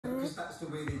guess that's the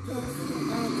way they do it.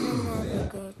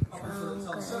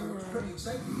 Pretty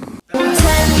exciting. 10,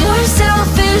 you're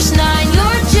selfish. 9,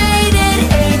 you're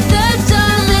jaded. 8, the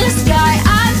dumbest guy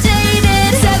I've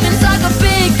dated. 7's like a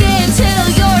big game till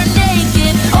you're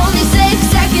naked. Only 6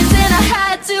 seconds and I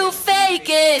had to fake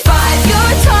it. 5,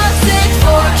 you're toxic.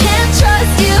 4, can't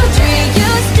trust you. 3, you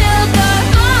still got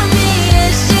mommy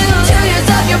issues. 2 years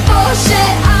of your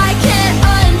bullshit I can't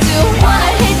undo. 1,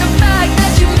 I hate the fact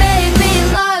that you made me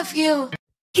love you.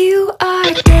 You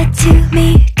are dead to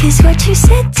me, 'cause what you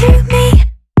said to me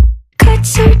cut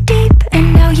so deep,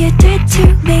 and now you're dead to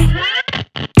me.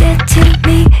 Dead to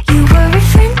me, you were a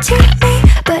friend to me,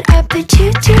 but I put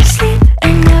you to sleep,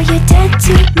 and now you're dead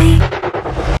to me.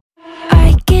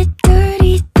 I get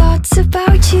dirty thoughts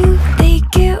about you, they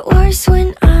get worse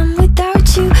when I'm without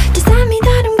you. Does that mean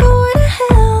that I'm going to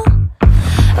hell,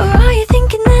 or are you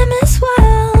thinking them as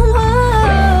well?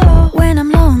 Oh, when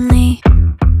I'm lonely,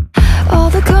 all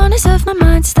the corners of my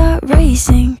mind start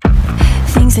racing.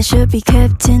 Things that should be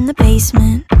kept in the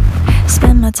basement,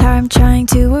 spend my time trying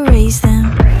to erase them.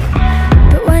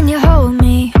 But when you hold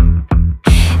me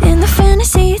in the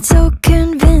fantasy, it's so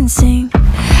convincing.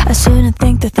 I shouldn't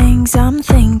think the things I'm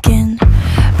thinking,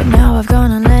 but now I've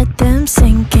gone and let them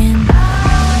sink in.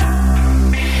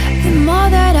 The more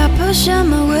that I push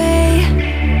them away,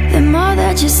 the more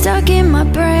that you're stuck in my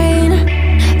brain,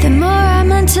 the more I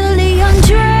mentally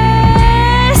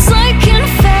undress. I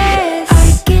confess, I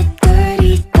get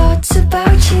dirty thoughts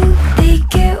about you, they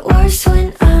get worse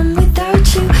when I'm without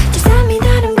you. Does that mean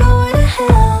that I'm going to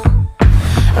hell,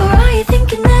 or are you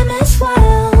thinking them as well?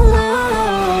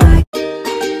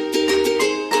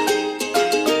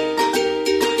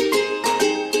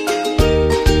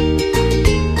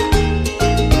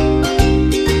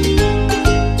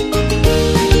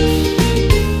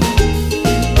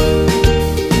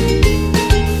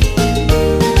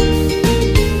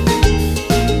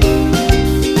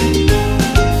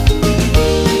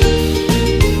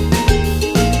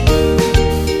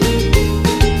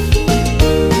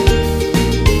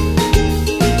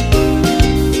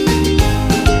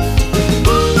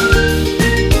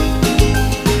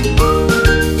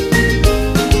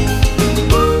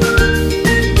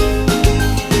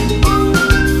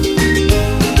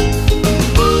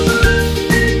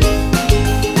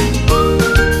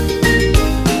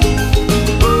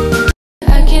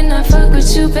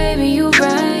 You, baby, you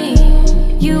right.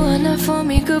 You are not for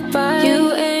me, goodbye.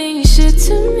 You ain't shit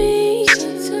to me.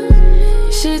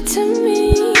 Shit to me.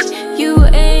 You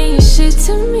ain't shit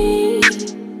to me.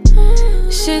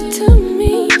 Shit to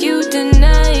me. You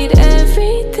deny